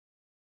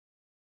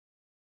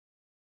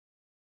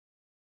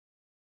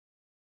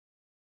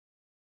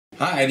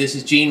Hi, this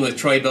is Gene with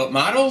Troy Built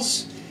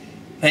Models.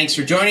 Thanks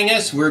for joining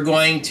us. We're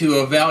going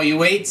to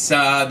evaluate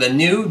the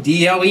new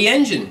DLE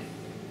engine.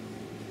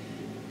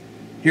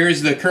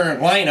 Here's the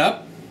current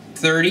lineup: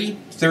 30,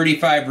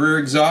 35 rear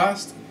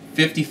exhaust,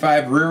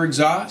 55 rear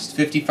exhaust,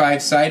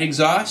 55 side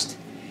exhaust,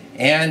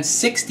 and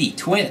 60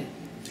 twin.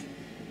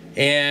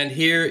 And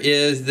here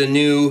is the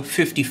new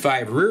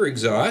 55 rear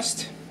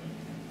exhaust.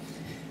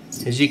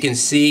 As you can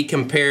see,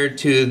 compared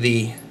to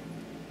the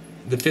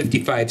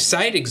 55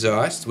 side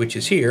exhaust, which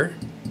is here,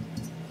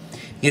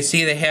 you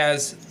see that it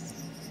has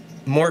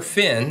more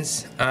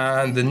fins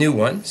on the new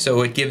one,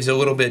 so it gives a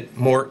little bit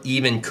more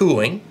even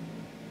cooling.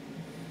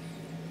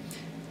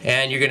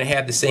 And you're going to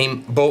have the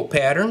same bolt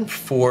pattern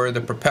for the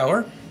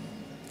propeller.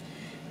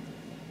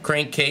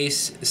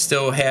 Crankcase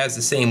still has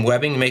the same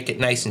webbing to make it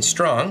nice and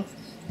strong.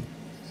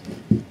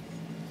 You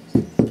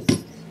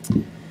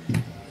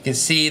can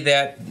see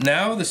that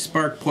now the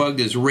spark plug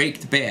is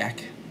raked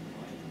back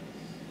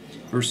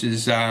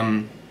versus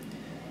coming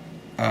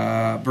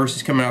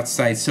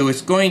outside. So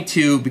it's going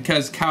to,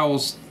 because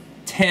cowls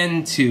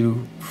tend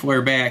to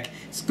flare back,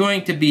 it's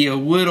going to be a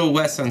little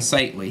less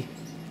unsightly.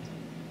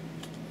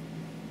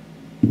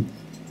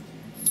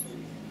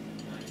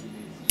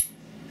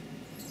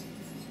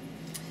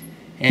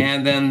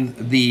 And then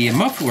the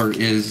muffler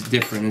is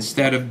different.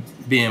 Instead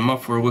of being a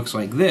muffler, it looks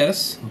like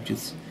this, which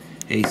is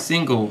a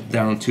single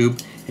down tube,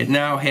 it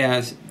now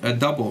has a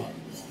double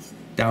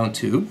down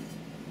tube.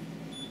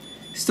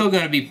 Still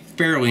going to be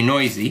fairly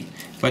noisy,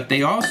 but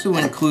they also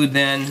include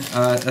then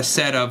a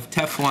set of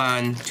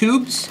Teflon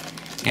tubes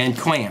and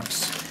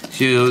clamps.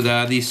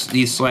 So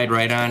these slide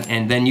right on,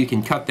 and then you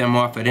can cut them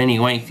off at any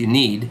length you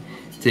need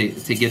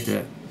to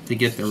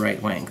get the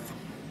right length.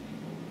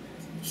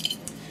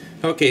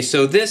 Okay,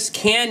 so this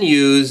can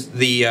use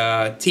the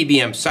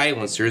Tbm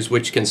Silencers,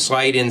 which can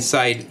slide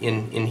inside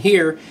in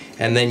here,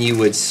 and then you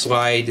would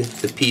slide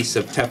the piece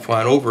of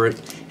Teflon over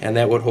it, and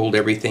that would hold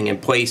everything in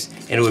place,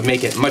 and it would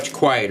make it much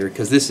quieter,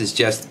 because this is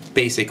just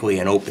basically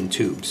an open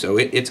tube, so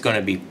it's going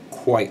to be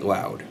quite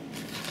loud.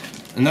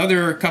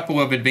 Another couple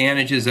of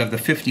advantages of the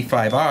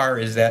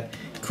 55R is that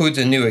it includes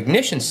a new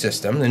ignition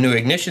system. The new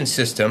ignition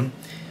system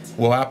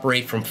will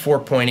operate from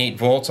 4.8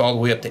 volts all the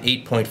way up to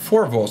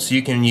 8.4 volts, so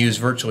you can use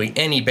virtually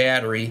any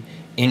battery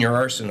in your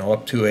arsenal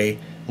up to a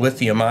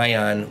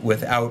lithium-ion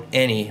without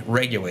any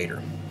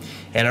regulator.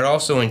 And it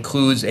also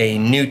includes a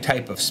new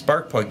type of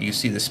spark plug. You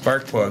see the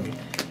spark plug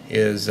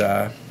is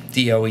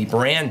DLE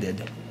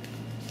branded,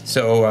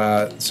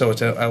 so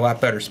it's a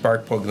lot better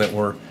spark plug than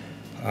were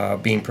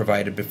being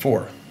provided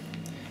before.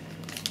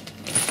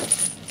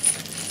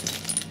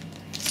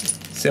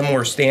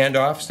 Similar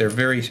standoffs, they're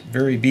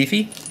very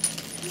beefy.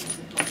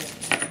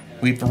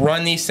 We've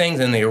run these things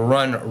and they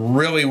run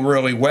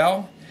really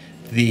well.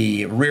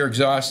 The rear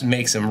exhaust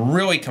makes them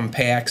really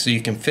compact, so you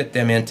can fit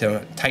them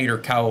into tighter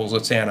cowls,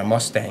 let's say on a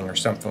Mustang or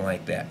something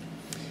like that.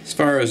 As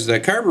far as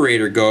the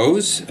carburetor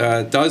goes,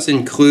 it does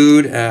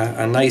include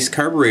a nice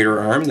carburetor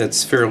arm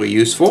that's fairly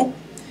useful.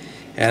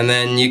 And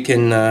then you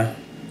can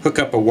hook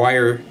up a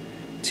wire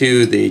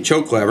to the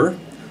choke lever,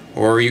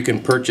 or you can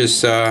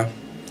purchase,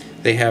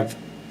 they have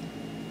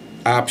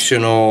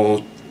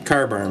optional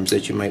carb arms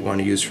that you might want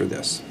to use for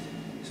this.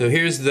 So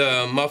here's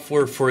the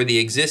muffler for the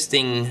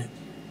existing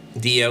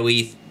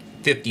DLE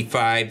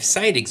 55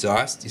 side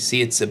exhaust. You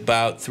see it's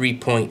about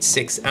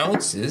 3.6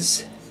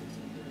 ounces.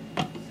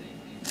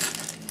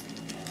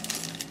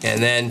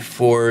 And then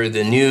for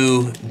the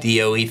new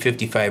DLE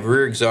 55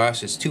 rear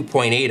exhaust, it's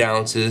 2.8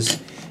 ounces.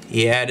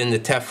 You add in the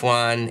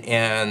Teflon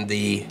and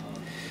the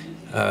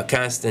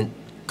constant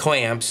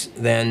clamps,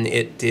 then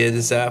it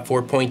is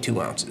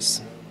 4.2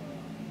 ounces.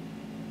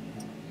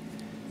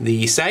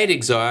 The side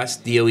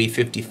exhaust, DLE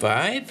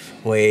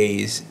 55,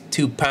 weighs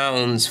 2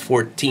 pounds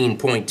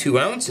 14.2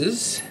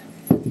 ounces.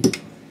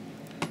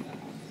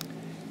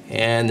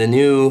 And the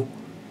new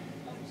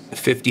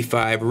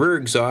 55 rear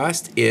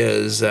exhaust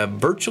is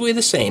virtually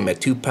the same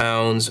at 2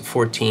 pounds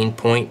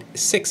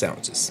 14.6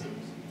 ounces.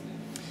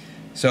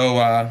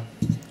 So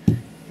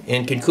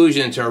in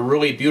conclusion, it's a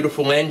really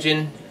beautiful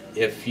engine.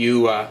 If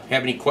you have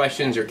any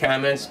questions or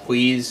comments,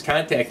 please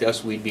contact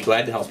us. We'd be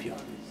glad to help you.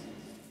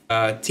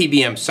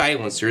 Tbm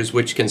Silencers,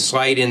 which can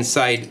slide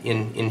inside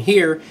in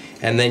here,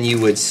 and then you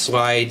would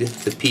slide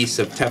the piece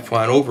of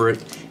Teflon over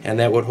it, and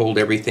that would hold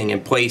everything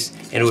in place,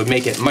 and it would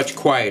make it much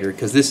quieter,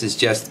 because this is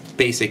just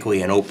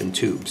basically an open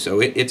tube,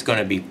 so it's going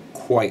to be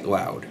quite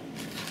loud.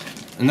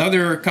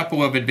 Another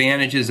couple of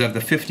advantages of the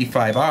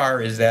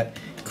 55R is that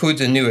it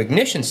includes a new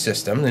ignition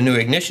system. The new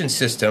ignition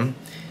system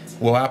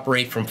will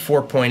operate from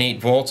 4.8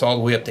 volts all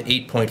the way up to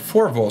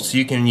 8.4 volts, so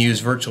you can use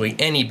virtually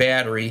any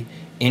battery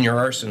in your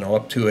arsenal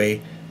up to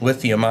a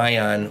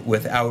lithium-ion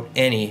without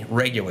any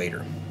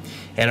regulator.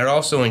 And it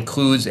also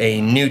includes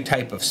a new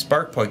type of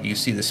spark plug. You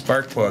see the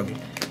spark plug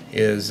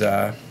is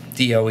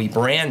DLE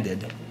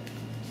branded,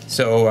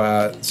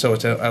 so it's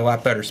a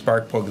lot better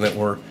spark plug than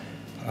were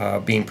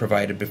being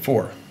provided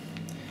before.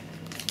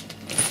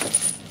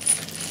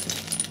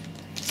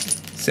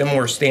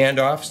 Similar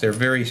standoffs, they're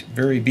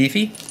very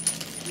beefy.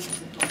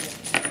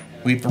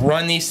 We've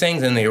run these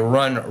things and they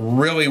run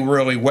really,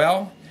 really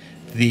well.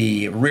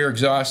 The rear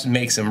exhaust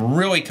makes them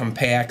really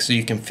compact so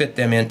you can fit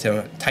them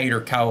into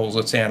tighter cowls,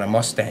 let's say on a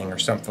Mustang or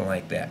something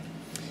like that.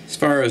 As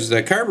far as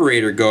the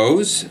carburetor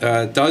goes,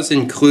 it does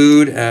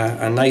include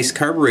a nice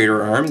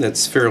carburetor arm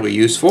that's fairly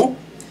useful.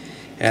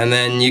 And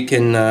then you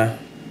can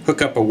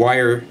hook up a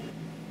wire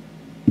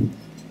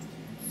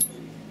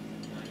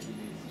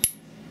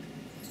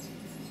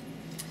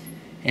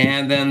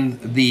and then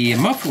the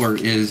muffler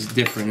is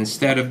different.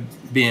 Instead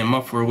of being a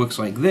muffler looks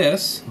like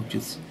this, which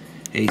is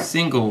a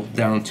single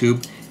down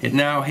tube, it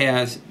now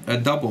has a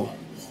double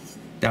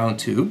down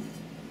tube.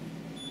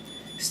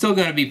 Still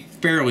going to be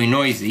fairly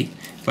noisy,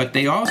 but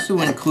they also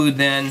include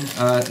then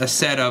a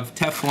set of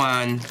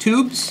Teflon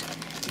tubes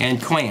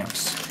and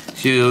clamps.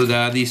 So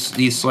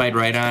these slide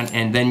right on,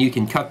 and then you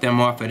can cut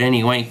them off at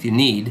any length you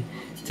need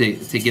to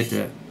get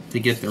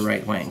the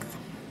right length.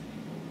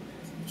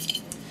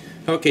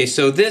 Okay,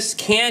 so this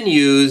can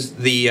use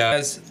the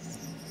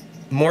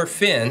more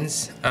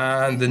fins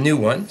on the new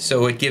one,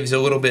 so it gives a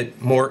little bit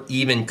more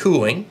even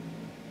cooling.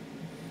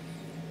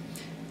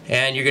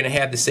 And you're going to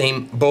have the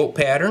same bolt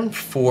pattern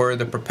for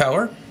the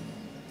propeller.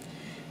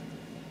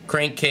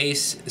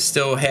 Crankcase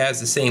still has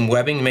the same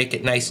webbing to make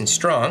it nice and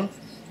strong.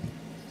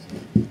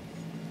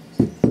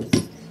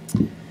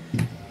 You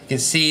can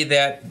see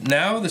that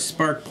now the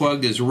spark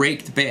plug is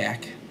raked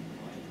back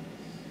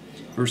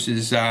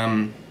versus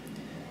coming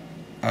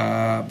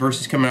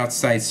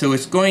outside. So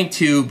it's going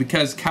to,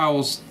 because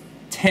cowls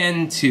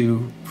tend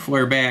to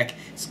flare back,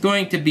 it's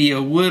going to be a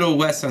little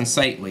less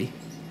unsightly.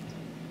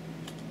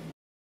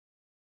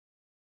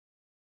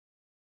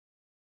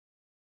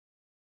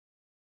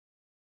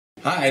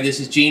 Hi, this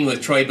is Gene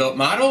with Troy Built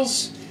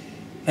Models.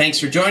 Thanks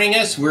for joining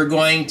us. We're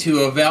going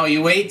to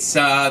evaluate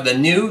the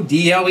new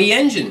DLE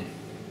engine.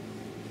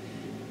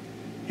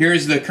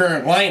 Here's the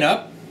current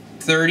lineup: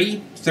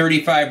 30,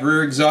 35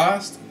 rear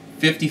exhaust,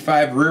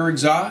 55 rear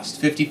exhaust,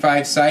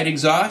 55 side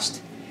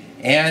exhaust,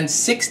 and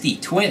 60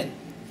 twin.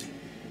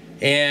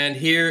 And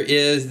here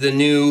is the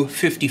new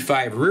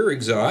 55 rear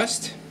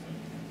exhaust.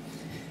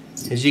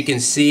 As you can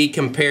see,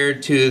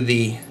 compared to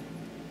the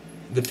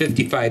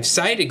 55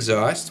 side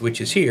exhaust,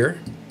 which is here,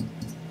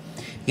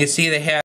 you can see they have